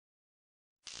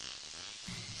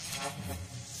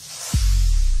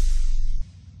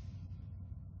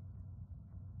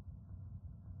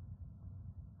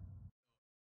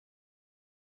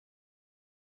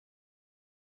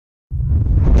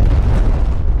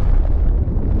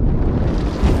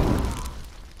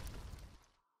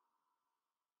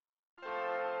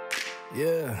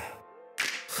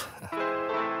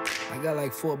got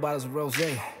like 4 bottles of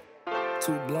rosé,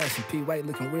 2 blunts, and P. White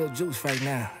looking real juice right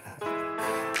now.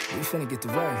 We finna get to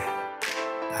work.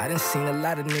 I done seen a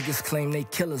lot of niggas claim they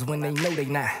killers when they know they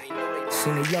not.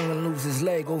 Seen a youngin' lose his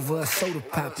leg over a soda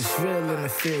pop. It's real in the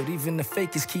field, even the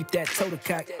fakers keep that toe to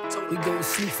cock. We go to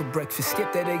sleep for breakfast,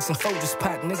 skip that eggs and Folgers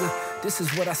pot, nigga. This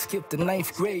is what I skipped the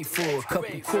 9th grade for. A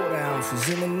couple quarter ounces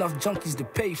and enough junkies to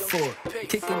pay for it.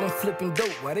 Kicking and flipping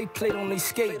dope while they played on their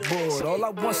skateboard. All I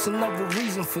want's another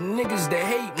reason for niggas to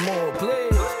hate more,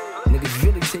 please. Niggas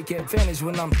really take advantage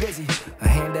when I'm busy. A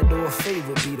hand that do a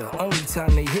favor be the only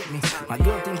time they hit me. My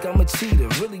girl think I'm a cheater,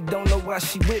 really don't know why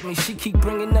she with me. She keep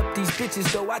bringing up these bitches,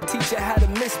 though I teach her how to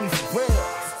miss me for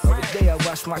real. Other day I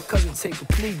watched my cousin take a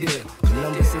plea deal. The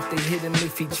numbers, if they hit him,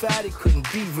 if he tried, it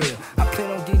couldn't be real. I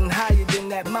plan on getting higher than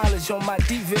that mileage on my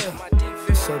D-Ville.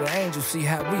 So the angels see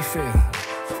how we feel,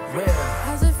 for real.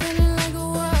 How's it feeling like a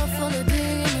world full of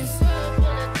demons?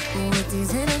 With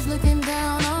these haters looking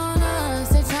down on us,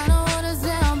 they tryna hold us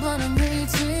down, but I'm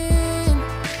reaching.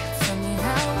 Tell me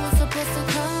how we're supposed to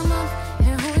come up,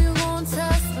 and who you gon'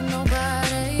 trust for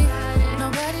nobody.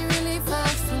 Nobody really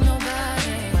fucks for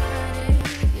nobody.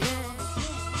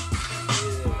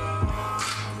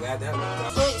 Yeah.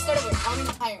 Wait, start over. I don't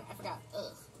even hire. I forgot.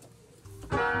 Ugh.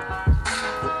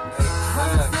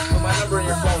 Put my number in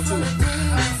your phone too. And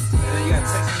then you gotta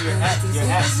text me your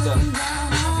app stuff.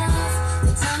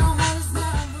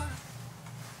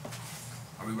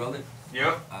 Are we rolling?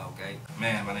 Yep. Okay.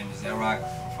 Man, my name is LROC.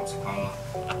 I'm from Tacoma.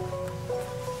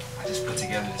 I'm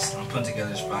putting together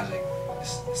this project.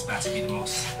 It's about to be the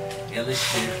most illest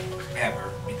shit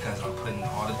ever because I'm putting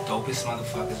all the dopest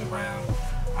motherfuckers around.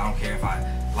 I don't care if I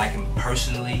like them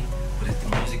personally, but if the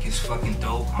music is fucking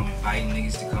dope, I'm inviting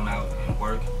niggas to come out and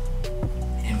work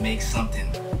and make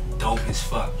something dope as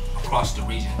fuck across the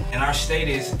region. And our state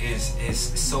is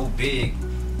so big,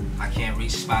 I can't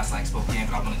reach spots like Spokane,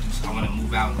 but I wanna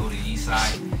move out and go to the east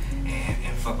side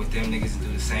and fuck with them niggas and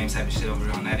do the same type of shit over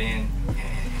there on that end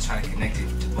and try to connect it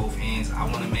to both ends. I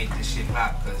wanna make this shit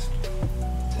pop because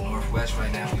the Northwest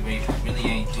right now, we really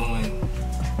ain't doing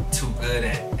too good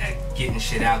at getting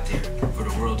shit out there for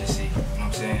the world to see. You know what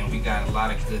I'm saying? We got a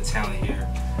lot of good talent here.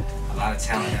 A lot of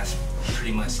talent that's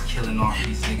pretty much killing off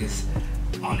these niggas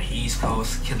on the East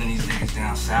Coast, killing these niggas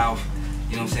down South.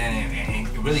 You know what I'm saying?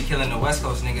 And really killing the West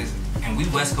Coast niggas. And we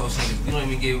West Coast niggas, we don't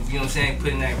even get, you know what I'm saying,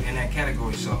 put in that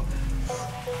category. So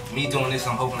me doing this,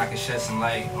 I'm hoping I can shed some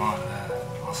light on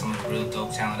some of the real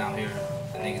dope talent out here.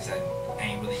 The niggas that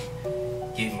ain't really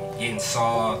getting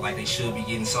saw like they should be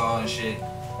getting saw and shit.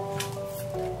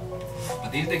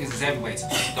 But these niggas is heavyweights.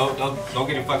 Don't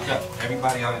get it fucked up.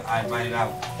 Everybody I invited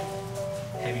out,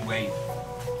 heavyweight,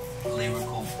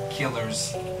 lyrical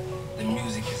killers. The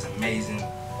music is amazing.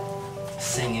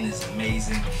 Singing is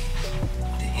amazing.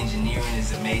 The engineering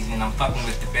is amazing. I'm fucking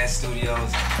with the best studios.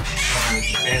 I'm fucking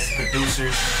with the best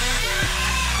producers.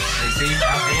 They see?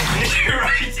 I'm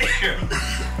right there.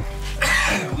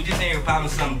 We just ain't here popping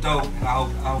something dope, and I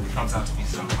hope it comes out to be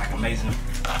something like amazing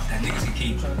that niggas can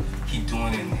keep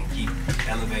doing and keep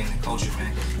elevating the culture,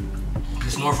 man.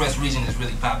 This Northwest region is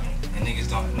really popping, and niggas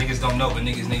don't know, but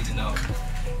niggas need to know.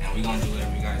 And we gonna do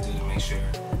whatever we gotta do to make sure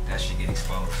that shit get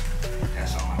exposed.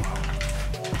 That's all my mama.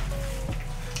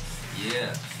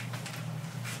 Yeah.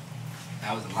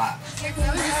 That was a lot. I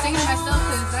was just singing to myself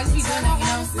because I just be doing that, you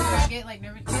know, so I get like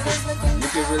nervous. You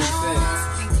can really sing.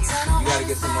 Thank you. You gotta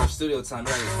get some more studio time.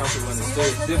 You gotta get comfortable in the studio.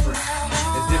 It's different.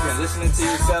 It's different listening to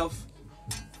yourself.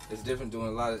 It's different doing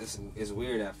a lot of it's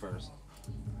weird at first.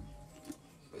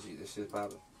 But this shit's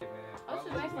popping. Oh,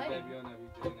 shit, nice lighting.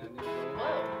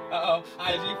 Uh-oh.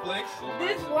 IG flicks.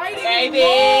 This lighting Baby!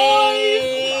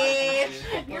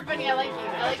 You're funny, I like you. I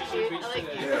like you. I like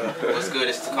you. What's good?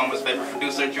 It's Tacoma's favorite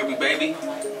producer, Droopy Baby.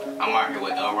 I'm out here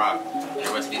with LROC and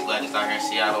the rest of these legends out here in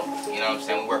Seattle. You know what I'm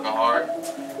saying? We're working hard.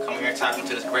 Coming here and tapping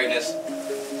into this greatness.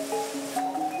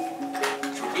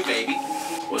 Droopy Baby.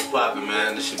 What's poppin',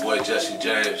 man? This your boy Jesse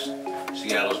James.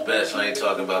 Seattle's best. I ain't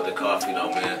talking about the coffee though,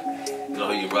 man. You know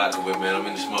who you rockin' with, man. I'm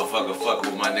in this motherfucker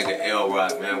fucking with my nigga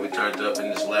LROC, man. We turned up in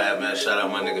this lab, man. Shout out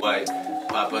my nigga White.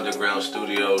 Pop Underground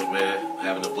Studios, man.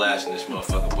 Having a blast in this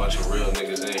motherfucker. Bunch of real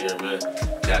niggas in here, man.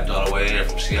 Tapped all the way in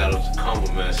from Seattle to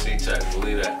Tacoma, man. C-Tech,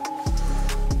 believe that.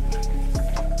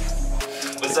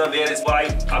 What's up, man? It's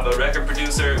White. I'm a record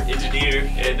producer, engineer,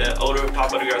 and owner of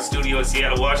Pop Underground Studio in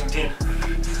Seattle, Washington.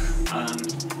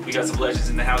 We got some legends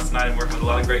in the house tonight. I'm working with a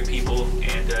lot of great people,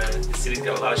 and the city's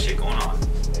got a lot of shit going on.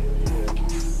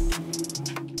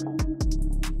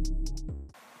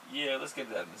 Yeah, let's get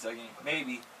to that in a second.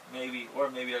 Maybe, or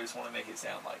maybe I just want to make it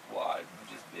sound like wide and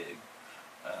just big.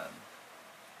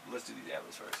 Let's do these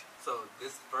ad-libs first. So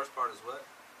this first part is what?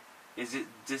 Is it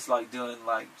just like doing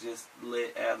like just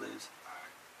lit ad-libs?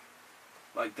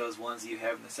 Like those ones that you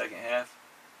have in the second half?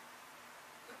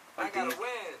 Like I gotta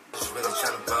win. Just really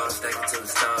tryna ball, stack it to the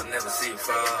stars, never see it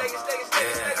fall. Yeah,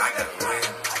 I gotta win.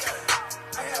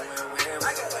 I gotta win.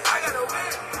 I gotta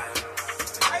win.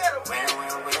 I gotta win.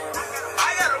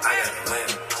 I gotta win.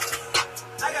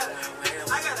 I gotta win.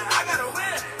 I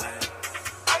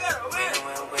gotta win.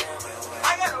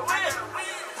 I gotta win.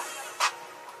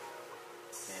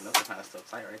 Man, those are kind of still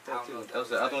playing right there too. Those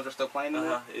the other ones are still playing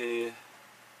now? Yeah. Is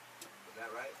that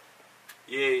right?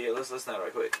 Yeah. Let's listen to that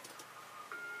right quick.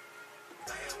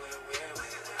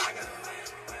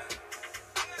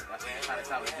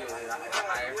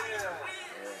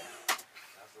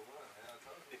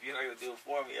 If you're not gonna do it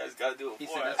for me, I just gotta do it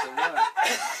for That's the one.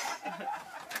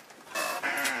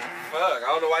 Fuck, I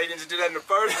don't know why you didn't just do that in the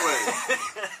first place.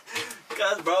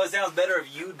 Because, bro, it sounds better if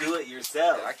you do it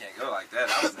yourself. Yeah, I can't go like that.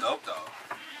 That was dope, though.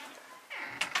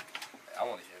 I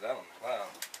want to hear that on the cloud.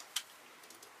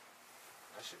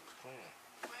 That shit was clean.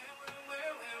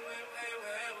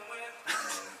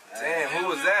 Damn, who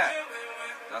was that?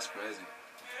 That's crazy.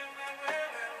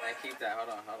 Hey, keep that. Hold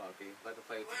on, P. Let them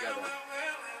play it together.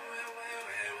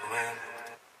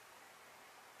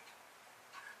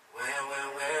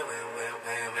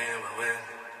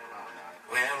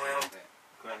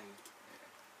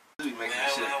 You be making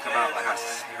this shit come out like I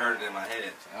heard it in my head.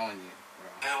 I'm telling you,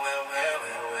 bro.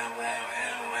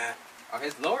 Oh,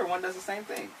 his lower one does the same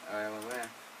thing.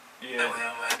 Yeah,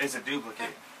 it's a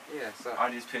duplicate. Yeah, so. I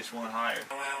just pitched one higher.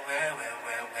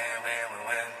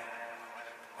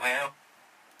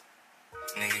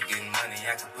 Nigga getting money,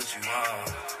 I can put you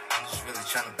on. I'm just really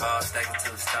tryna ball, stack it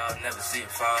to the stars, never see it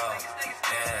fall.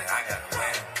 Yeah, I gotta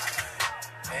win.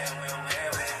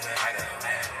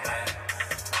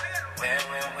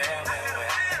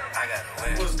 I gotta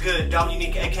win. What's good?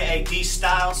 Dominique, aka D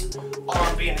Styles,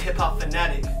 R&B and hip hop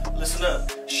fanatic. Listen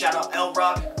up. Shout out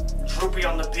LROC, Droopy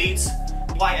on the beats,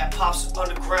 White at Pop's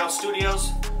Underground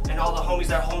Studios, and all the homies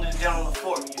that are holding it down on the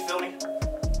fort. You feel me?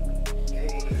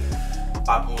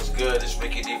 Poppin' was good. It's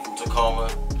Ricky D from Tacoma.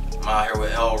 I'm out here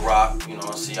with LROC, you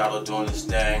know, Seattle doing this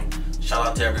thing. Shout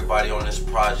out to everybody on this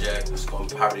project. It's gonna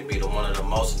probably be one of the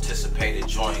most anticipated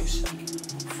joints.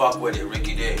 Fuck with it,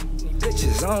 Ricky D.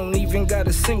 Bitches, I don't even got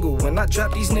a single. When I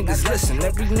drop these niggas, listen,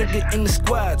 every nigga in the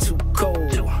squad too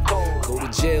cold. Go to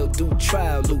jail, do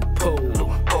trial, loophole.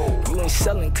 You ain't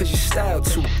selling cause your style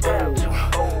too bold.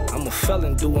 I'm a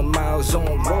felon doing miles on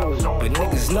road, but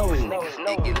niggas know.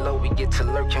 It get low, we get to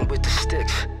lurking with the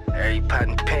sticks. Every pot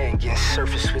and pan getting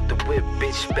surface with the whip.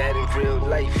 Bitch bad in real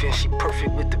life and she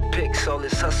perfect with the pics. All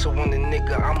this hustle on the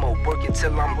nigga, I'ma work it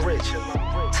till I'm rich.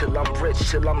 Till I'm rich,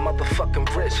 till I'm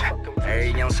motherfucking rich.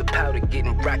 Every ounce of powder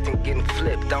getting racked and getting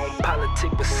flipped. I don't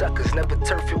politic with suckers, never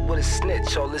turf it with a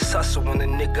snitch. All this hustle on the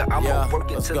nigga, I'ma work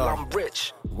it till I'm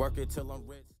rich. Work it till I'm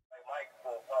rich.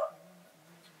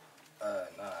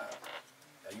 Nah.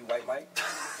 Are you white Mike?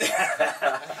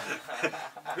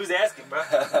 Who's asking, bro?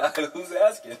 Who's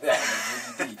asking?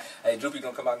 Hey, Droopy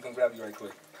gonna come out and come grab you right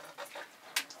quick.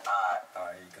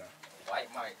 Alright, here you come. White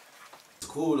Mike. It's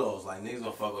cool though. It's like niggas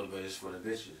gonna fuck with it, but it's for the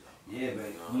bitches. Yeah,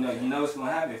 but you know what's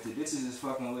gonna happen if the bitches is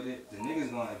fucking with it. The niggas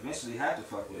gonna eventually have to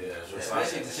fuck with it. Yeah,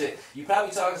 Especially if the shit. You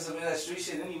probably talking some of that street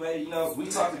shit anyway. You know, we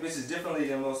talk to bitches differently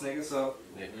than most niggas, so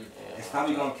it's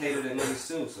probably gonna cater to niggas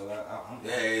too. So I'm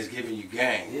yeah, it's giving you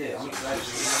gang. Yeah, I'm excited.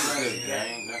 Good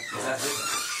gang. That's it.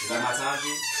 Is that my time, G?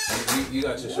 You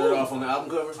got your shirt off on the album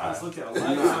cover? I was looking at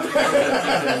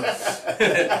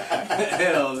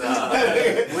Hell nah.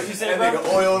 What you say, bro?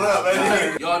 Oiled up,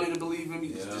 man. Y'all need to believe in me.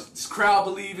 This crowd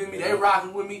believe in me. They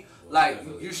rocking with me. Like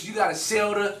you gotta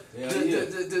sell the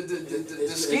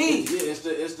scheme. Yeah,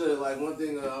 it's the like one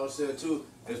thing I was saying too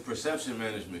is perception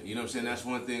management. You know what I'm saying? That's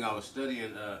one thing I was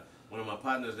studying. One of my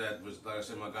partners that was, like I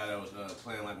said, my guy that was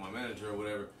playing like my manager or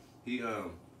whatever. He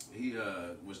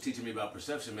was teaching me about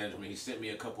perception management. He sent me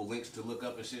a couple links to look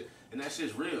up and shit, and that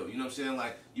shit's real. You know what I'm saying?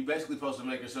 Like, you basically supposed to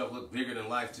make yourself look bigger than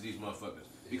life to these motherfuckers.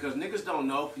 Because niggas don't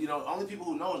know. You know, only people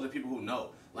who know is the people who know.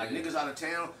 Like, niggas out of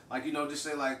town, like, you know, just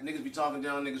say, like, niggas be talking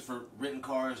down niggas for renting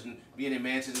cars and being in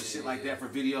mansions and shit like that for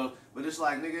videos. But it's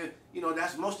like, nigga, you know,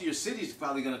 that's most of your city's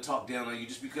probably gonna talk down on you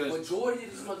just because. Majority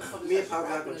of these motherfuckers. Me and Pop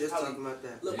Rapper just talking about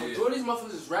that. Look, majority of these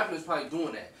motherfuckers is rapping is probably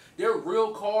doing that. They're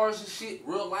real cars and shit.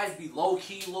 Real life be low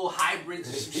key, little hybrids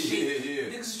and some shit.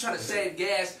 Niggas is trying to save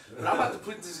gas, but I'm about to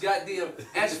put this goddamn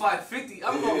S550.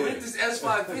 I'm gonna rent this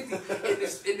S550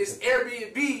 in this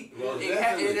Airbnb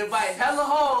and invite hella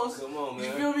hoes. Come on, man.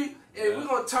 You feel me? And we're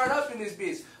gonna turn up in this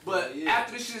bitch. But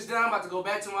after this shit's done, I'm about to go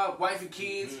back to my wife and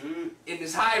kids in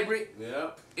this hybrid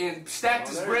and stack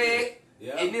this bread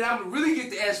and then I'm gonna really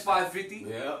get the S550,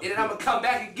 and then I'm gonna come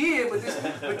back again. But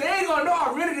they ain't gonna know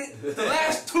I rented it the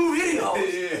last 2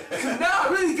 videos. Cause now I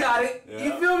really got it.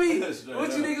 You feel me? What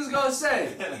you niggas gonna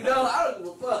say? You know, I don't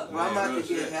give a fuck. Bro, I'm about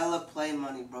to get hella play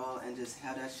money, bro, and just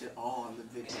have that shit all on the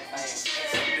video.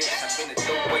 I've been a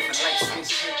dope boy for life,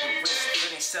 switch hit the wrist,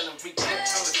 really selling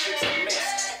reclips on the fix and mix.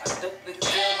 I dope niggas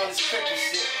still on this cripple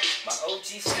shit. My OG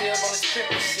still on this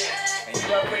cripple shit. And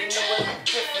you already know what the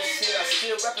different shit. I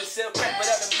still represent crack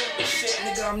without the member shit.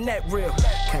 Nigga, I'm that real.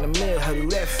 Kinda mid, how do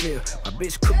that feel? My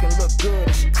bitch cooking look good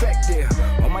and she crack there.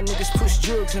 All my niggas push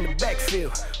jugs in the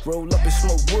backfield. Roll up and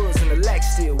smoke woods in the lack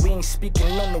still. We ain't speaking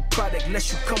on no product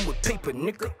unless you come with paper,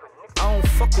 nigga. I don't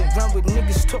fuck around with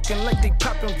niggas talking like they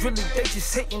poppin', really they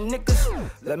just hating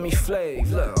niggas. Let me flav,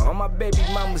 look, all my baby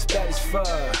mamas bad as fuck.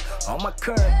 All my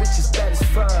current bitches bad as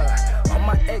fuck. All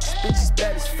my ex bitches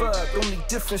bad as fuck. Only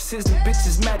difference is the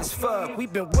bitches mad as fuck. We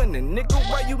been winning, nigga,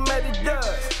 why you mad at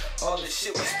us? All this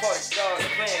shit was part of God's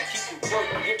plan. Keep you broke,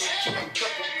 keep you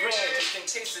couple grand. Just in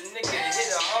case a nigga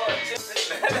hit a hard tip.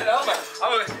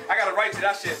 I gotta write to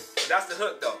that shit. That's the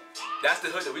hook though. That's the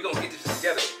hook that we gonna get this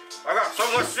together. I got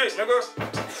so much shit, nigga.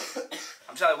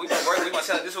 I'm telling you, we been working, we gonna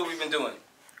tell you, this is what we've been doing.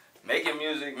 Making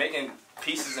music, making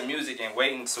pieces of music and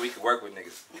waiting so we could work with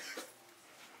niggas.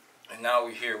 And now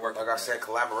we here working. Like I said,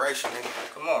 collaboration, nigga.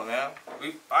 Come on, man.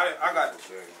 I got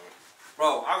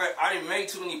bro, I didn't make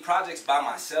too many projects by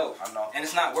myself. I know. And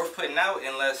it's not worth putting out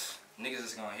unless niggas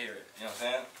is gonna hear it. You know what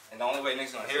I'm saying? And the only way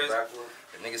niggas gonna hear it is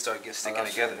the niggas start sticking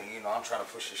together. You know, I'm trying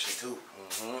to push this shit too.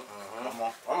 Come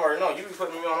on. I'm already know you be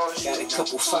putting me on all this shit. Got a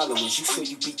couple followers, you feel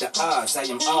you beat the odds. I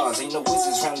am ours, ain't no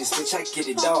wizards around this bitch, I get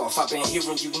it off. I've been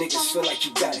hearing you niggas feel like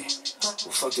you got it.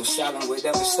 Well, fuck your style and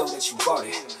whatever store that you bought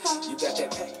it. You got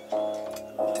that pack.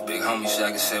 The big homie shit, I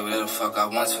can say whatever the fuck I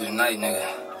want for the night,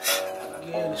 nigga.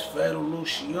 Again, it's Fado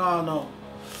Luciano,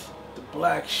 the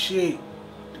Black Sheep,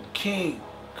 the King,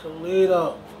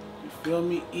 Khalida, you feel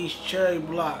me? East Cherry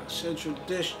Block, Central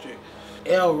District,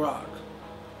 LROC.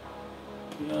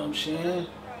 You know what I'm saying?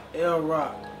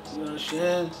 LROC. You know what I'm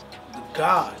saying? The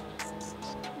God.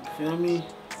 You feel me?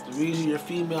 The reason your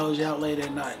female is out late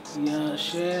at night. You know what I'm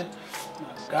saying?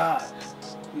 My God.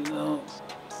 You know,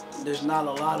 there's not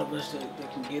a lot of us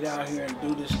that can get out here and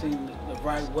do this thing the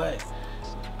right way.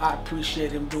 I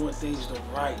appreciate him doing things the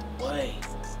right way.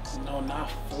 You know, not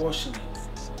forcing it.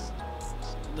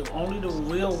 Only the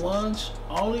real ones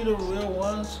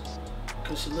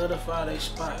can solidify their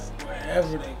spot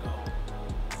wherever they go.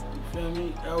 You feel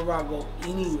me? LROC go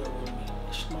anywhere with me.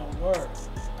 It's my word.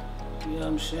 You know what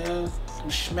I'm saying?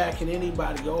 I'm smacking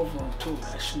anybody over them too.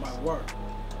 That's my word.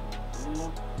 You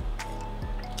know?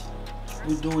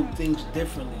 We're doing things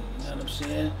differently. You know what I'm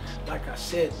saying? Like I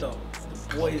said though,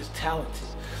 the boy is talented.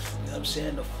 You know what I'm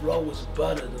saying? The flow is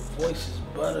butter, the voice is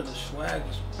butter, the swag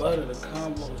is butter, the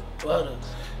combo is butter.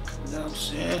 You know what I'm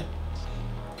saying?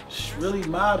 It's really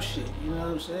mob shit, you know what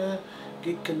I'm saying?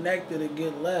 Get connected and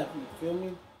get left, you feel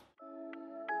me?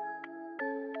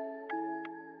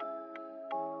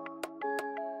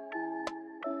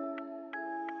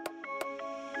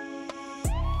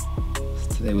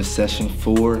 Today was session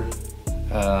 4.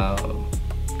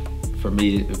 For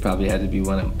me, it probably had to be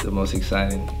one of the most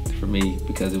exciting for me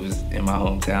because it was in my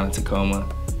hometown in Tacoma.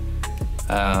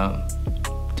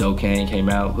 Dope Kane came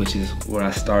out, which is where I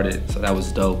started, so that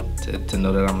was dope to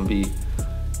know that I'm gonna be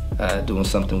doing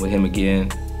something with him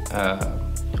again.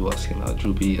 Who else came out?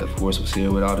 Droopy, of course, was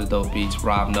here with all the dope beats.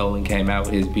 Rob Nolan came out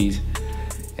with his beats,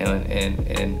 and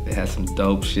it had some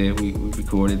dope shit we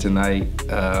recorded tonight.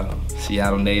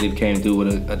 Seattle Native came through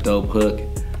with a dope hook,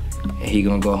 and he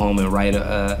gonna go home and write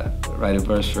a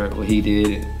verse for what he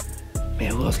did.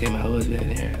 Man, who else came out? Who was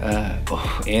in there?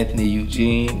 Anthony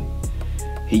Eugene.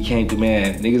 He came through,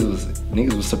 man.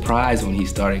 Niggas was surprised when he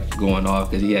started going off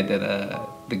because he had that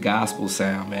the gospel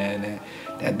sound, man.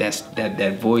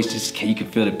 That voice, just you could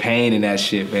feel the pain in that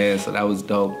shit, man. So that was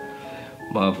dope.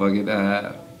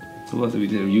 Motherfucking who else did we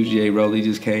do? UGA Rowley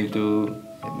just came through.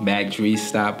 Mac Drees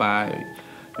stopped by.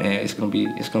 Man, it's gonna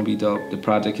be dope. The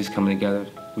project is coming together.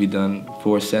 We've done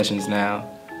 4 sessions now,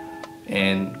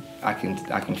 and I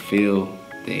can feel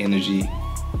the energy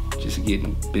just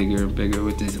getting bigger and bigger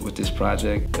with this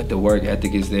project. But the work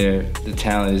ethic is there, the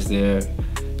talent is there,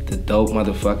 the dope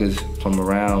motherfuckers from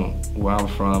around where I'm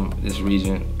from, this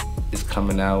region, is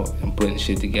coming out and putting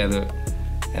shit together.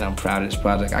 And I'm proud of this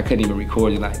project. I couldn't even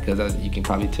record tonight because you can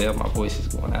probably tell my voice is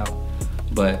going out.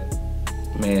 But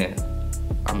man,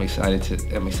 I'm excited to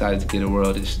get the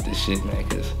world this shit, man,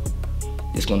 because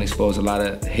it's gonna expose a lot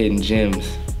of hidden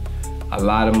gems, a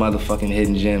lot of motherfucking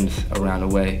hidden gems around the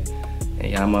way.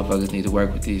 And y'all motherfuckers need to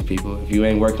work with these people. If you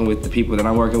ain't working with the people that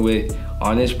I'm working with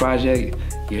on this project,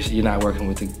 you're not working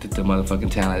with the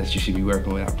motherfucking talent that you should be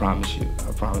working with. I promise you.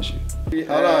 I promise you.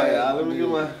 Hold on, y'all. Let me get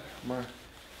my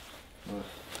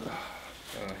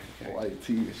white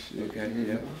tee and shit. Okay,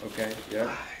 yeah, okay,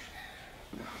 yeah.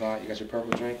 Fly. You got your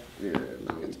purple drink? Yeah,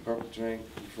 Get the purple drink.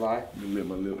 You fly? You lit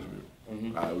my lips,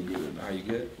 man. All right, we good now. Are you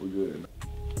good? We good now.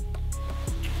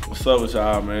 What's up with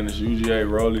y'all, man? It's UGA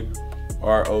Rollie,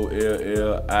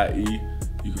 ROLLIE.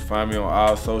 You can find me on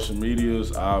all social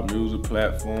medias, all music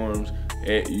platforms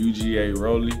at UGA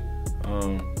Rollie.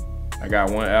 I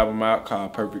got one album out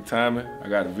called Perfect Timing. I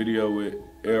got a video with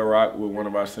LROC with one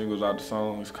of our singles out the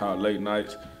song. It's called Late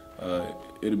Nights.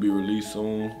 It'll be released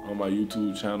soon on my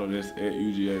YouTube channel. That's at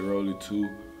UGA Rollie 2.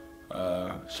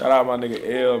 Shout out my nigga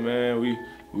L, man.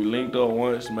 We linked up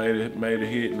once, made a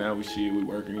hit. Now we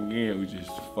working again. We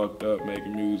just fucked up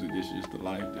making music. This is just the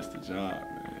life, this the job,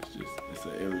 man. It's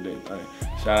an everyday thing.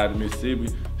 Shout out to Mississippi.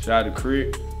 Shout out to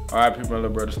Crick. R.I.P. my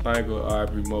little brother Stanko.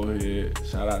 R.I.P. Mohead.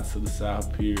 Shout out to the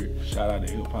South Pier. Shout out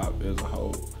to hip hop as a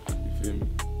whole. You feel me?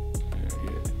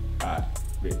 Yeah. All right.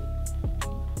 Bet.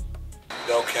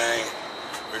 Yo, Kane,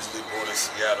 originally born in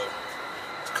Seattle.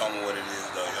 It's coming what it is,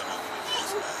 though. Y'all know what it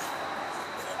is, man.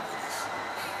 Fuck with us.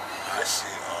 Hot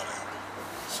shit, all that.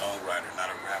 Songwriter, not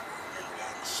a rapper. Remember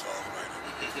that? Songwriter.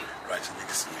 Write your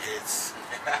niggas some hits.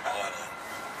 All that.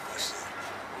 Shit.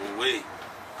 Well, wait.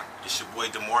 It's your boy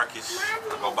DeMarcus. I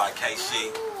go by KC.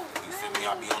 You feel me?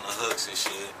 I be on the hooks and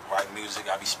shit. Write music,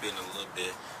 I be spitting a little bit.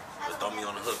 But throw me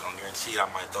on the hook, I'm guaranteed I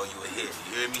might throw you a hit.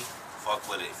 You hear me? Fuck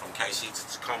with it. From KC to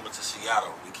Tacoma to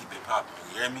Seattle, we keep it popping.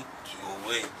 You hear me? You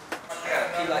away.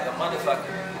 Yeah, he like a motherfucker.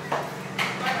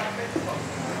 Did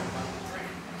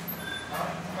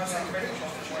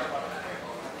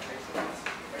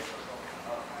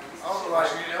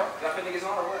I put niggas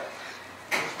on or what?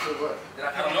 I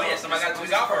don't know yet. Somebody got to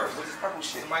tweak out first. What's this purple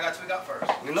shit? Somebody got to tweak out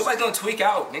first. Nobody's gonna tweak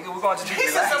out, nigga. We're going to just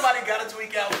relax. Somebody got to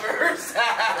tweak out first.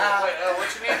 Wait,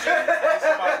 what you need, Jay?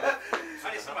 I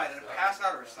need somebody to pass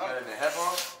out or something. The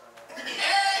headphones?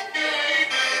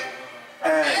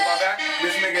 Hey,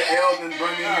 this nigga Eldon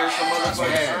bring me here some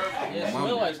motherfucking herb. Yeah, it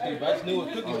smell like Steve. I just knew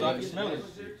what cookies so I could smell it.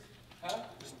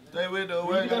 Stay with the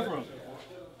Where you get that from?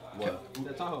 What?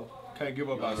 That Tahoe. Can't give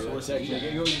up our source. I've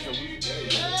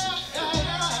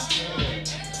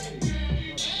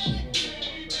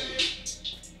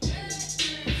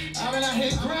been out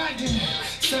here grinding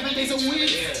 7 days a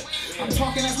week. I'm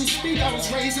talking as we speak. I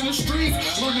was raised in the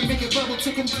streets. Learn to make it bubble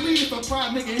to complete. If I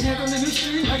pride making heaven in the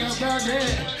street, like I'm back there.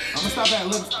 I'm gonna stop at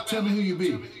lips. Tell me who you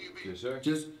be. Yes, sir.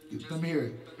 Just let me hear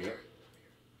it. Yep.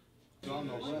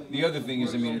 The other thing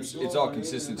is, I mean, it's all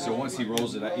consistent. So once he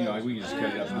rolls it, you know, we can just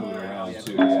cut it up and move it around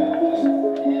too. Yeah.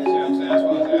 That's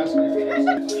what I was asking.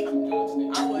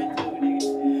 I would too, nigga.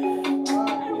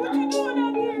 What you doing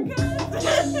out there, cuz?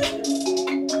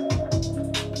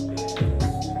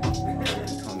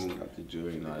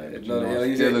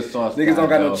 Niggas don't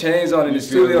got no chains on in the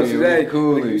studio today.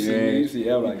 Cool, man. You see,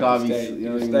 you call me,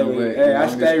 hey, I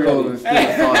stay ready.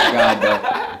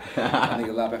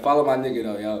 Nigga Loud Pack. Follow my nigga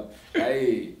though, yo.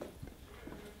 Hey.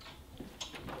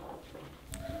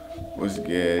 What's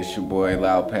good? It's your boy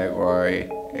Loud Pack Rory,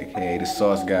 aka the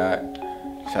Sauce God.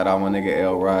 Shout out my nigga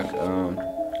LROC.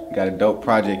 Got a dope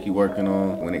project he working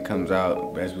on. When it comes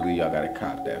out, best believe y'all gotta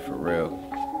cop that for real.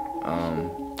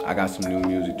 I got some new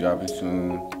music dropping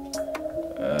soon.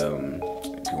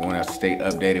 If you want to stay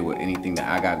updated with anything that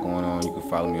I got going on, you can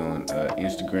follow me on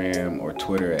Instagram or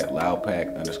Twitter at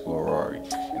loudpack_Rory.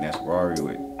 And that's Rory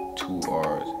with 2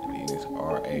 R's, and then it's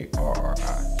R-A-R-R-I.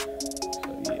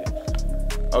 So yeah.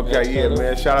 Okay, yeah,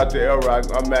 man. Shout out to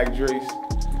LROC. I'm Mac Drees.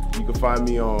 You can find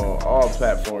me on all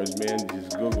platforms, man.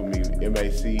 Just Google me,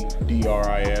 MACDRIS. You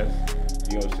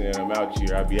know what I'm saying? I'm out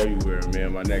here. I'll be everywhere,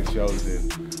 man. My next show's in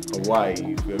Hawaii,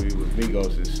 you feel me, with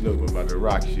Migos and Snoop about the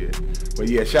rock shit. But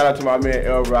yeah, shout out to my man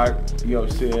LROC, you know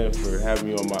what I'm saying, for having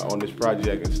me on this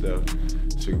project and stuff.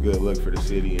 It's a good look for the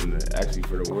city and actually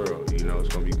for the world. You know, it's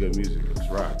gonna be good music. Let's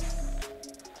rock.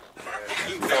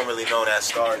 You formerly known as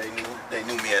Star. They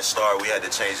knew me as Star. We had to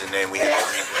change the name. We had to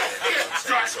rebrand it. You know what I'm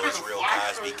saying? So it's Real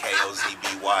Cosby,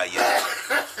 K-O-Z-B-Y, yeah.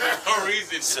 No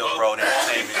reason. Silk Road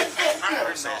Entertainment. You know what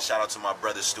I'm saying? Shout out to my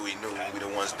brother Stewie New. We the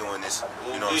ones doing this.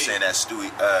 You know what I'm saying? At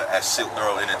Stewie, at Silk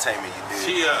Road Entertainment. You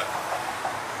did. Yeah,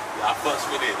 I fucks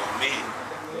with it on me.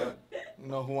 You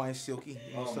know who ain't silky?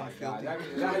 You know something filthy? I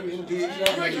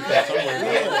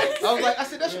was like, I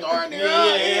said, that's Star in there.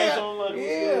 Yeah. So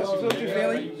what you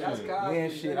feeling?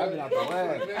 Man, shit, I've been out the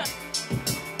lag. Y'all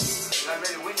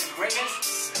ready to witness greatness?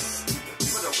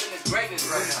 We're gonna witness greatness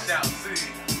right now.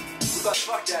 We got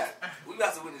fuck that. We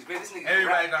about to witness greatness. This nigga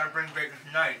Everybody gotta bring greatness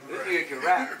tonight. This nigga can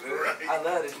rap, man. I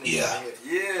love this nigga.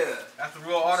 Yeah. That's the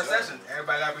real order session.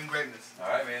 Everybody gotta bring greatness. All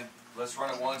right, man. Let's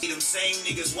run it once. Them same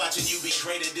niggas watching you be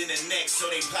greater than the next, so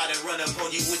they plot and run up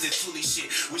on you with the Thule shit.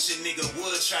 Wish a nigga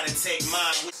would try to take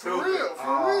mine. For real,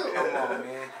 for real. Come on,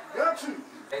 man. Got you.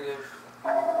 Native. Yeah,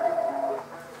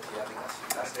 I think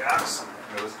that's the ox.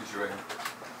 Yeah, let's get you ready.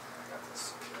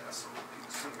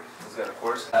 Is that a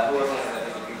course? Who else is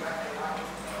that?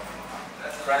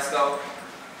 Fresco.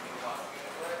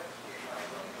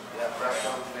 Yeah, Fresco.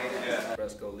 Yeah.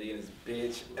 Fresco leading his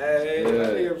bitch. Hey, my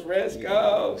nigga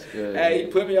Fresco. Hey,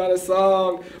 he put me on a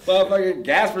song. Motherfucking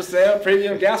gas for sale,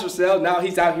 premium gas for sale. Now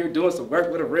he's out here doing some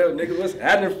work with a real nigga. What's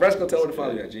happening? Fresco, tell him where to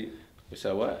follow you at, G. You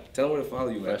said what? Tell him where to follow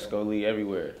you at. Fresco Lee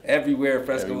everywhere. Everywhere,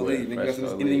 Fresco Lee. Nigga,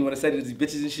 anything you want to say to these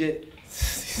bitches and shit?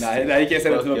 Nah, you can't say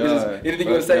that to no bitches. Anything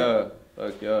you want to say?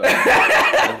 Fuck y'all.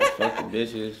 Fuck the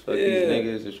bitches. Fuck these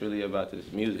niggas. It's really about this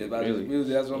music. About really. this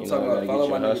music. That's what I'm you talking about. Follow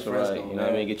my nigga Fresco. Right. You know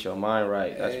what I mean? Get your mind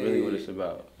right. That's really what it's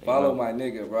about. Follow my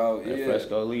nigga, bro. And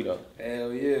Fresco Lee though.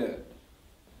 Hell yeah.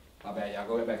 My bad, y'all.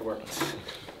 Go ahead back to work. This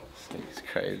nigga's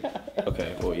crazy.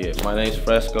 Okay, well yeah, my name's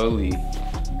Fresco Lee.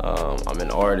 I'm an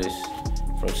artist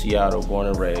from Seattle, born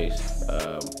and raised.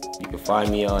 You can find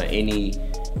me on any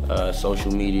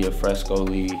social media, Fresco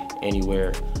Lee,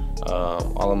 anywhere.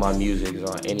 All of my music is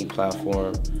on any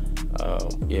platform.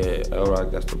 Yeah,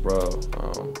 LROC, that's the bro.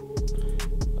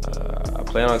 I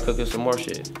plan on cooking some more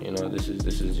shit. You know, this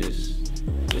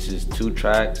is 2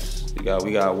 tracks. We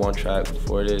got 1 track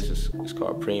before this. It's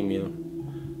called Premium.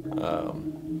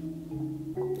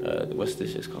 What's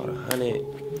this? It's called 100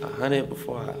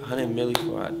 milli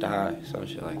before I die, some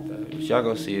shit like that. But y'all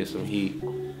gonna see it, some heat.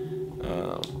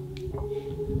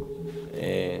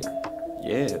 And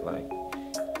yeah, like.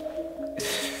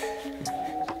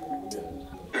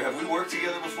 Have we worked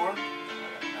together before?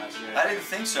 I didn't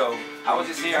think so. I was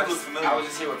just here. I look was familiar.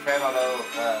 just here with Premo though.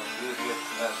 We was with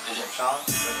Sean.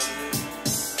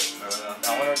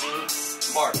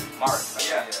 Mark.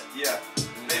 Yeah.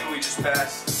 Maybe we just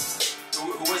passed. Who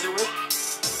was it with?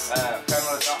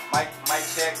 Premo, Mike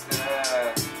Check,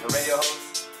 the radio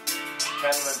host.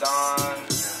 Premo Don,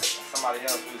 somebody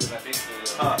else who was in that big studio.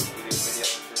 We did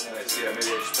videos. Yeah, maybe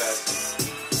I just passed.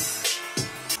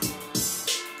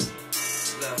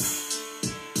 Look,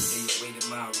 they waited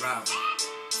my arrival.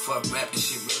 Fuck rapping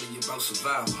shit, really about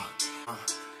survival.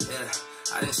 Yeah,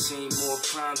 I done seen more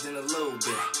crime than a little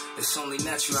bit. It's only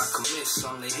natural I commit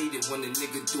some. They hate it when the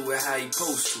nigga do it how he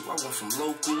supposed to. I went from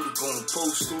local to going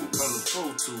postal, on the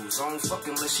Pro Tools. I don't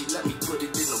fucking unless she let me put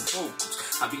it in the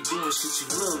vocals. I be doing shit you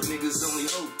love, niggas only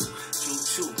hope to.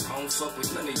 True. I don't fuck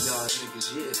with none of y'all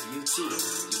niggas, yeah, you too.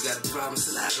 You got a problem,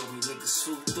 slide on me, niggas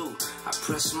swoop through. I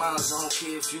press smiles, I don't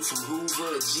care if you from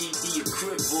Hoover, a GD, a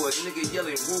crib boy, nigga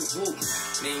yelling whoop whoop.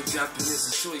 Name dropping is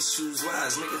a choice, choose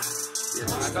wise, nigga.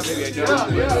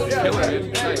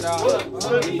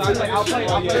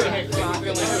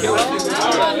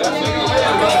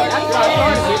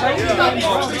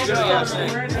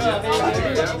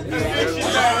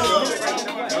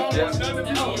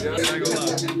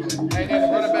 Hey,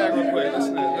 run it back real quick.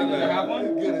 Listen to it. Have one?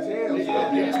 Good as hell.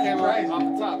 Yeah, this came right off the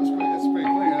top. It's pretty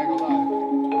clean. I ain't gonna lie.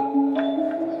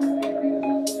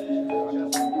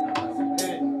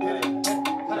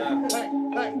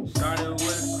 Started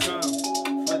with a crumb,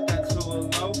 flip that to a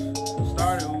loaf.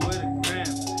 Started with a gram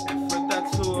and flip that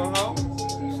to a hoe.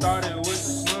 Started with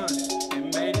the slums and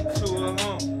made it to a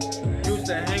home. Used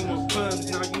to hang with puns,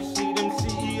 now you see them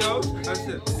CEOs. I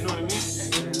said, you know what I mean?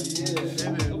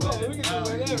 We can do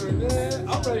whatever, man.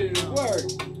 I'm ready to work.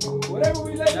 Whatever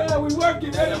we lay down, we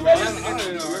working. Ready?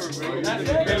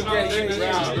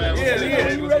 Yeah.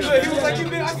 He was like, you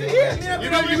been? I said, yeah.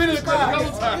 You been in the crowd a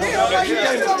couple times. Yeah, I'm like,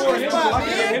 yeah, you know the spot,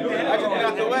 man. I just been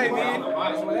out the way, man.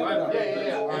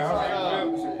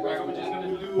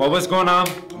 Well, what's going on?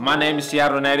 My name is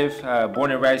Seattle native,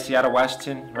 born and raised Seattle,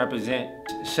 Washington. Represent.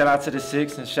 Shout out to the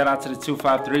 6 and shout out to the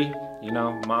 253. You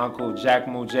know, my uncle Jack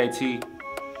Moo JT.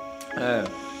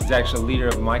 He's actually leader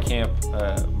of my camp.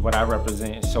 What I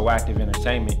represent is So Active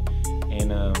Entertainment,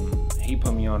 and he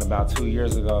put me on about 2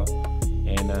 years ago.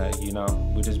 And you know,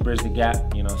 we just bridged the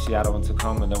gap. You know, Seattle and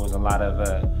Tacoma. There was a lot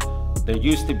of, there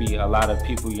used to be a lot of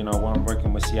people, you know, weren't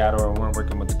working with Seattle or weren't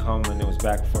working with Tacoma, and it was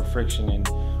back for friction. And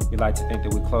we like to think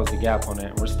that we closed the gap on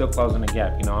that. We're still closing the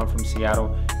gap. You know, I'm from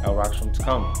Seattle. LROC's from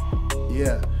Tacoma.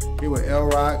 Yeah, here with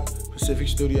LROC, Pacific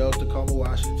Studios, Tacoma,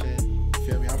 Washington. You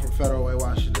feel me? I'm from Federal Way,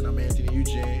 Washington. I'm Anthony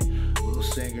Eugene, little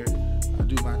singer. I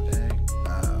do my thing.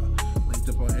 Linked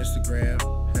up on Instagram.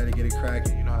 Had to get it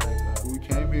cracking. You know how that goes. We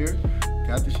came here,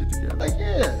 got this shit together. Like,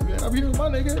 yeah, man, I'm here with my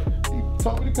nigga. He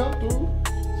told me to come through.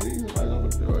 See, he was like,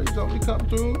 he told me to come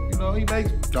through. You know, he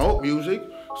makes dope music.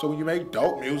 So when you make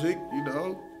dope music, you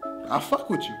know, I fuck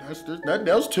with you. There's nothing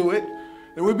else to it.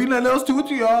 There would be nothing else to it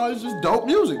to y'all. It's just dope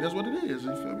music. That's what it is.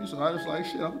 You feel me? So I was like,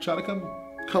 shit, I'm trying to come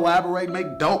collaborate and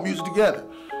make dope music together.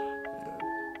 Yeah.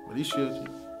 But he should.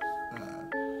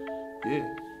 Yeah.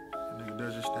 That nigga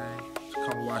does his thing. It's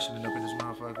come Washington up in this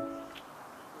motherfucker.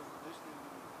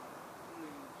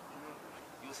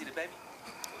 You wanna see the baby?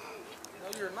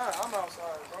 No, you're not. I'm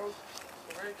outside, bro.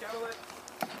 The red Cadillac.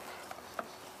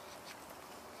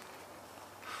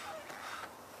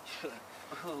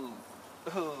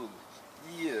 Ooh,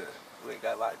 yeah. We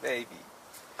got my baby.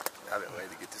 I've been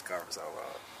waiting to get this car for so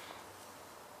long.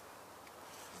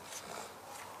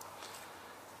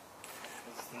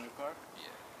 Is this the new car? Yeah.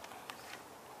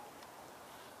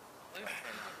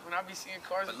 When I be seeing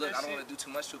cars, but look, I don't want to do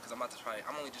too much to it because I'm about to try.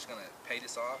 I'm only just gonna pay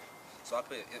this off. So I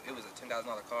put it was a $10,000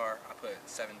 car. I put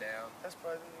 7 down. That's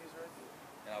probably the news right there.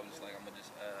 And I was just like, I'm gonna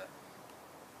just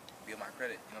build my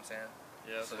credit. You know what I'm saying?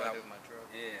 Yeah, that's what I do with my truck.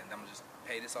 Yeah, and I'm gonna just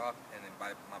pay this off, and then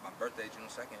by my birthday, June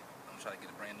 2nd, I'm gonna try to get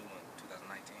a brand new one,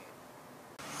 2019.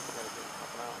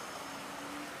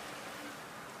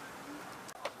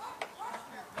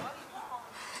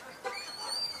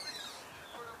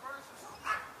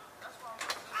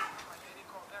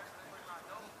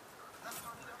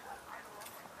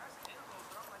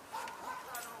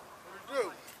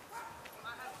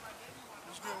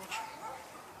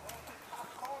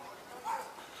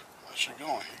 Shit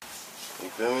going. You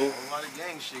feel me? A lot of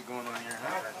gang shit going on here,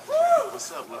 huh?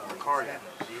 What's up, little Ricardo?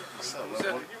 What's up,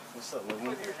 little? What's up,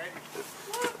 little?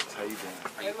 How you doing?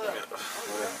 Hey, look.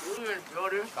 We were in the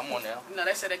building. Come on now. You know,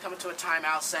 they said they coming to a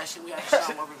timeout session. We have to show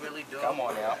them what we really do. Come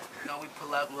on now. You know, we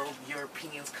pull up little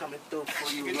Europeans coming through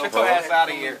for you. Get your ass out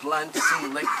of here. Blunts,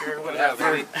 some liquor,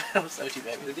 whatever. What's up with you,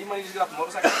 baby? Did D-Money just get off the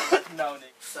motorcycle? No,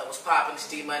 nigga. So what's poppin', it's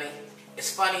D-Money.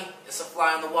 It's funny. It's a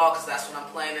fly on the wall because that's what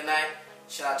I'm playing tonight.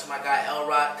 Shout out to my guy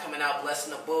LROC coming out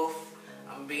blessing the booth.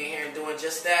 I'm being here and doing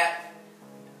just that.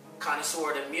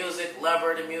 Connoisseur of the music,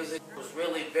 lover of the music. Was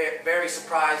really very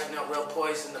surprised, you know, real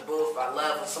poised in the booth. I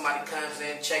love when somebody comes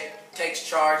in, takes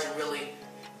charge and really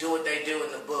do what they do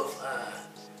in the booth.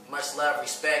 Much love,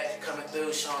 respect, coming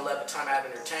through, showing love at Time Out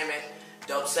Entertainment.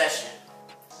 Dope session.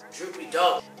 Droopy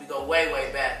dope. We go way,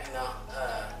 way back, you know.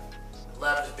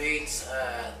 Love his beats,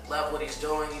 love what he's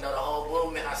doing, you know, the whole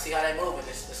movement. I see how they moving.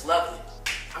 It's lovely.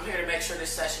 I'm here to make sure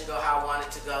this session go how I want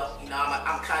it to go. You know,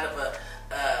 I'm kind of a,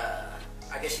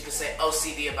 I guess you could say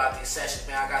OCD about these sessions,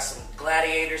 man. I got some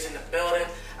gladiators in the building.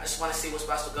 I just want to see what's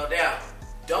about to go down.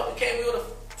 Dope came in with a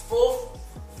full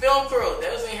film crew. They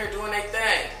was in here doing their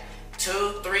thing.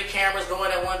 2, 3 cameras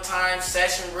going at one time.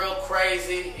 Session real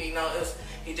crazy. You know,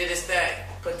 he did his thing.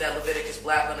 Put that Leviticus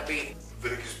Black on the beat.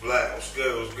 Leviticus Black, what's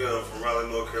good? What's good? I'm from Raleigh,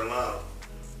 North Carolina.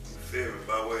 You feel me?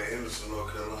 By way of Henderson,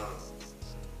 North Carolina.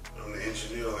 I'm the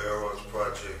engineer on LROC's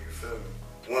project, you feel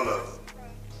me? One of them.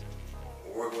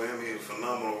 I work with him, he's a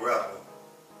phenomenal rapper.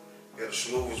 He got the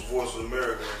smoothest voice in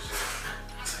America and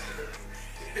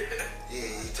shit. Yeah,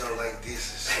 he talk like this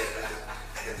and shit.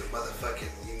 Got the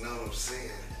motherfucking, you know what I'm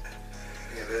saying?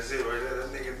 Yeah, that's it right there.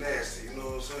 That nigga nasty, you know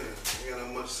what I'm saying? You got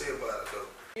nothing much to say about it though.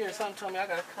 Here, something told me I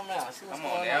gotta come out and see what's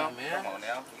going on, man. Come on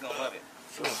now. You gonna love it.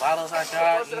 See what bottles I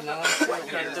got, you know.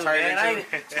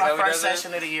 It's my first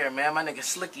session of the year, man. My nigga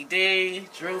Slicky D,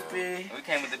 Droopy. We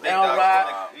came with the big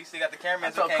dog. You still got the camera.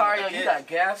 I told Cario, you got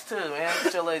gas too, man. I'm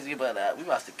still lazy, but we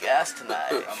about to gas tonight.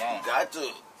 Come on. Got to.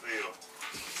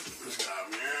 This guy,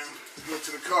 man. Go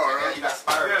to the car, huh? You got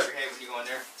spider above your head when you go in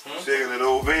there. Shaking that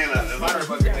old van out there. Spider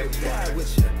above your head.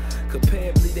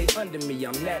 Comparably, they under me,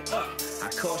 I'm that up. I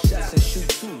call shots and shoot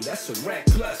too, that's a rack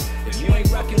plus. If you ain't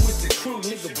rockin' with the crew,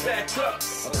 nigga, back up.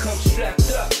 Or come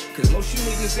strapped up, cause most you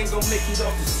niggas ain't gon' make it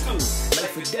off the stool.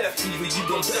 Life or death, either you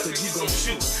gon' duck or you gon'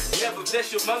 shoot. Never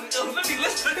bless your mother. Oh, let me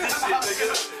listen to this shit,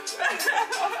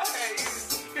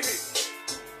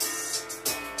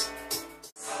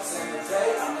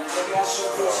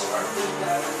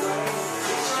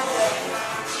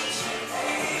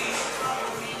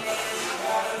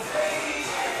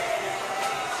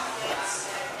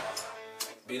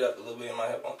 Beat up a little bit in my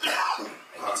hip bone. And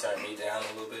you turn me down a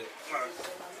little bit.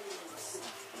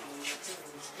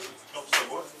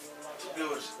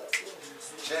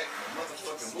 Check the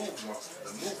motherfucking movement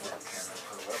camera.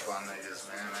 Pull up on niggas,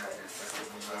 man.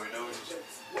 You know,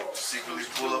 secretly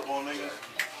pull up on niggas.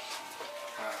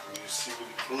 You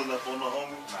secretly pulling up on the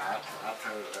homie? Nah, I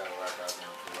told that like I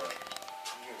didn't pull up.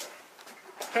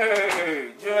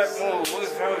 Hey, Jack Move,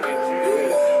 what's happening,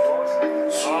 dude?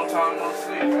 Long time no see,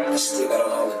 man. I still got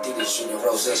all the Adidas shit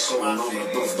rose. That's so moving,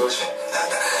 boof, boof.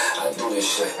 I do this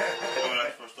shit. When I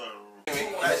first started,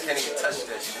 just can't even touch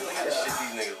that shit. Look at this shit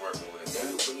these niggas working with.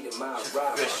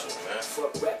 Official, man.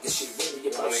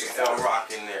 Nigga LROC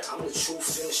in there. You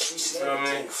feel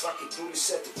me?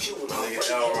 Nigga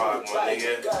LROC, my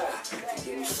nigga.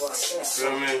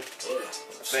 Feel me?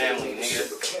 Family, nigga.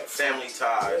 Family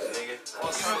ties, nigga.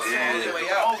 Yeah,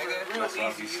 that's what I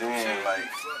be saying, like.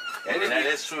 And that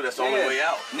is true, that's the only way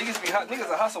out. Niggas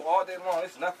will hustle all day long,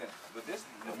 it's nothing. But this,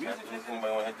 the music,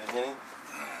 anybody want to hit the Henny?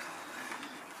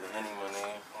 The Henny, my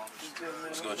nigga.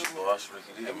 Let's go with your boss,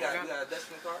 Ricky D. You got a Dex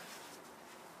in the car?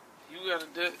 You got a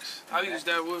Dex. I use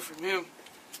that wood from him.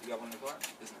 You got one in the car?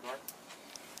 It's in the car?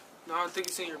 No, I think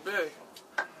it's in your bag.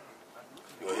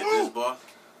 You want to hit this, boss?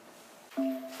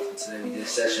 So today we did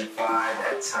session 5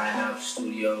 at Time Out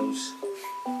Studios.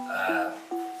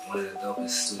 One of the dopest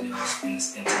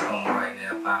studios in Tacoma right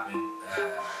now, popping.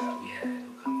 We had who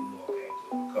came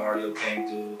through? Cardio came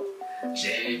through.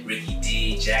 Ricky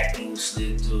D, Jack Moose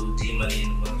slid through. D Money in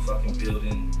the motherfucking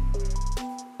building.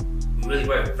 We really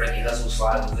were. Frankie Hustle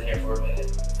Slide was in here for a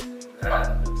minute. All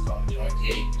Tacoma joints.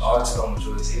 Yeah, all Tacoma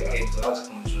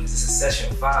joints. This is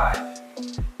session 5,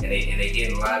 and they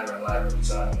getting lighter and lighter every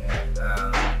time, man.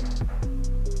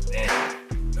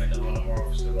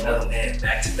 Another man,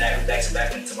 back to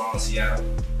back, and tomorrow in Seattle,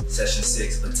 session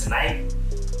 6. But tonight,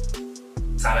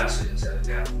 Time Out Studios held it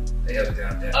down. They held it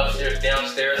down. Upstairs,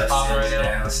 downstairs, popping right now.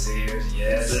 Downstairs,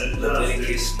 yes.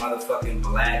 Leviticus, motherfucking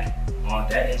Black on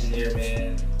that engineer,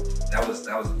 man. That was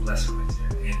a blessing right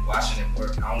there. And watching him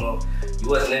work, I don't know, he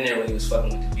wasn't in there when he was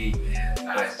fucking with the beat, man.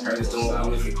 He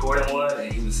was recording one,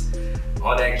 and he was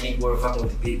on that keyboard fucking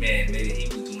with the beat, man. He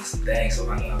was doing some things. So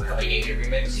I know how to get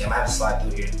remix. Yeah, I'm gonna have to slide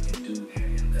through here and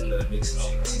do another mix and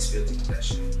shit, because he's filthy with that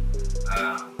shit.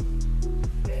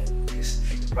 Man,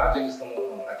 the project is going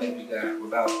on. I think we're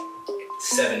about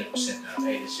 70% now.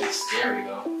 Hey, this shit's scary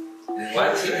though.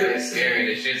 What? It's scary.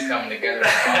 The shit's coming together.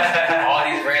 All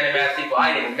these random ass people.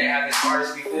 I didn't even have these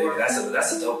artists before. Yeah,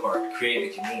 that's the dope part, creating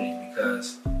a community,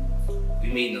 because we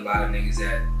meeting a lot of niggas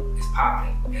that is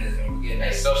popping, and we're getting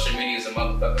that. Social media is a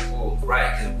motherfucking fool.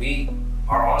 Right, because we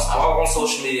are all on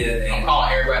social media. And I'm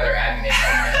calling everybody their admin.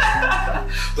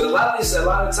 But a lot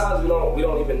of times we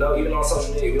don't even know, even on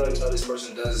social media, we don't even know this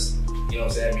person does, you know what I'm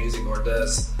saying, music or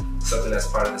does something that's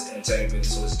part of this entertainment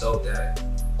business. So it's dope that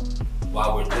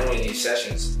while we're doing these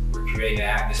sessions, we're creating an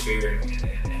atmosphere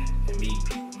and meeting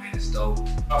people, man. It's dope.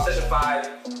 Session 5,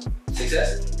 success?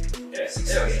 Yeah,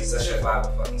 success. Session 5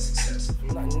 was fucking success.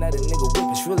 Nothing that a nigga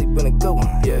whip, it's really been a good one.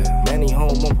 Yeah, man, he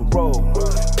home on parole.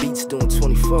 Beats doing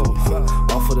 24.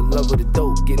 All for the love of the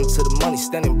dope, getting to the money,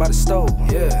 standing by the stove.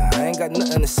 Yeah, I ain't got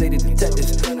nothing to say to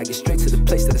detectives. I get straight to the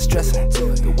place that is stressing.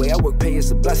 The way I work pay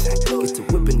is a blessing. Get to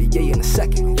whipping the yay in a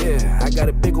second. Yeah, I got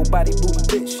a big old body booty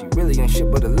bitch. She really ain't shit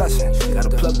but a lesson. Got a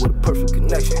plug with a perfect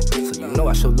connection, so you know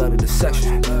I show love to the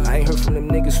section. I ain't heard from them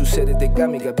niggas who said that they got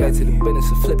me. Got back to the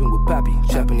business of flipping with Pappy.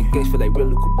 Chopping the gates for like real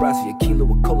Luca Brasi. A kilo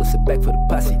of cola, sit back for the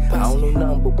posse. I don't know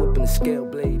nothing but whipping the scale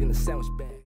blade in the sandwich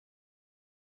bag.